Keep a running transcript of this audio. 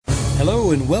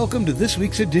Hello and welcome to this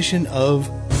week's edition of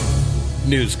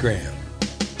Newsgram.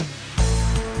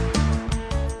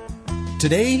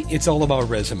 Today, it's all about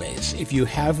resumes. If you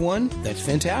have one, that's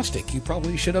fantastic. You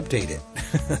probably should update it.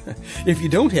 If you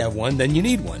don't have one, then you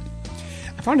need one.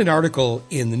 I found an article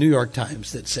in the New York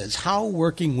Times that says how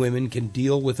working women can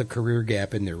deal with a career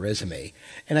gap in their resume.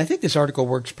 And I think this article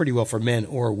works pretty well for men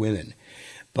or women,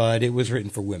 but it was written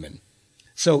for women.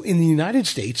 So in the United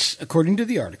States, according to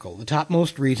the article, the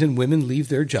topmost reason women leave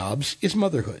their jobs is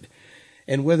motherhood.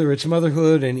 And whether it's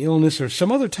motherhood and illness or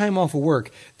some other time off of work,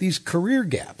 these career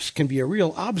gaps can be a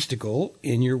real obstacle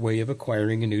in your way of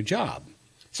acquiring a new job.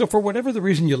 So for whatever the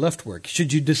reason you left work,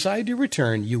 should you decide to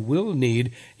return, you will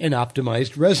need an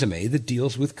optimized resume that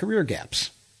deals with career gaps.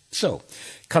 So,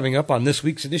 coming up on this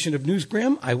week's edition of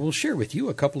Newsgram, I will share with you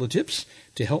a couple of tips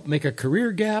to help make a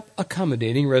career gap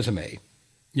accommodating resume.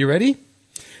 You ready?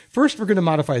 First, we're going to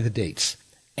modify the dates.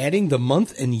 Adding the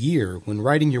month and year when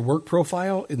writing your work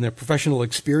profile in the professional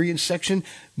experience section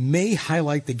may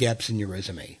highlight the gaps in your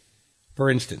resume. For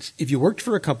instance, if you worked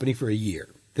for a company for a year,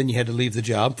 then you had to leave the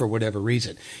job for whatever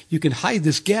reason, you can hide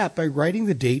this gap by writing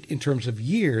the date in terms of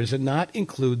years and not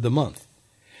include the month.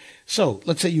 So,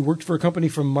 let's say you worked for a company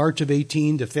from March of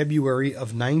 18 to February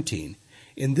of 19.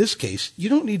 In this case, you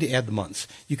don't need to add the months.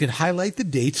 You can highlight the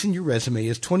dates in your resume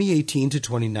as 2018 to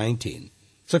 2019.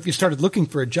 So if you started looking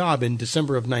for a job in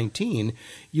December of 19,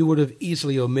 you would have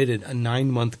easily omitted a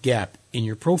 9-month gap in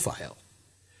your profile.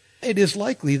 It is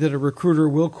likely that a recruiter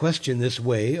will question this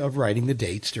way of writing the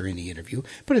dates during the interview,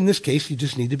 but in this case, you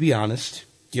just need to be honest,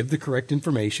 give the correct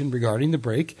information regarding the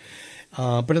break,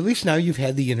 but at least now you've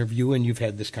had the interview and you've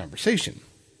had this conversation.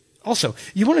 Also,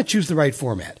 you want to choose the right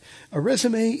format. A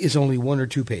resume is only 1 or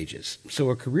 2 pages, so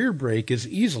a career break is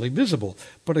easily visible,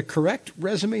 but a correct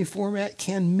resume format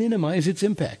can minimize its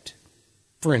impact.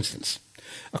 For instance,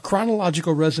 a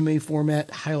chronological resume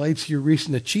format highlights your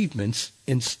recent achievements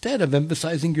instead of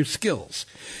emphasizing your skills.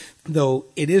 Though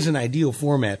it is an ideal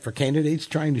format for candidates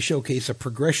trying to showcase a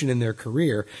progression in their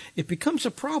career, it becomes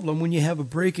a problem when you have a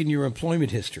break in your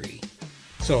employment history.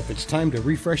 So if it's time to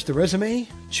refresh the resume,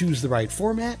 choose the right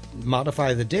format,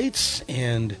 modify the dates,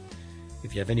 and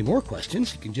if you have any more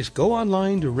questions, you can just go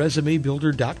online to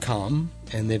resumebuilder.com,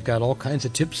 and they've got all kinds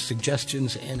of tips,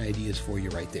 suggestions, and ideas for you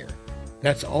right there.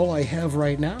 That's all I have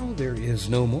right now. There is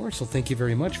no more, so thank you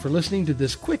very much for listening to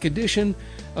this quick edition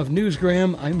of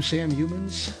Newsgram. I'm Sam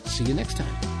Humans. See you next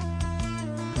time.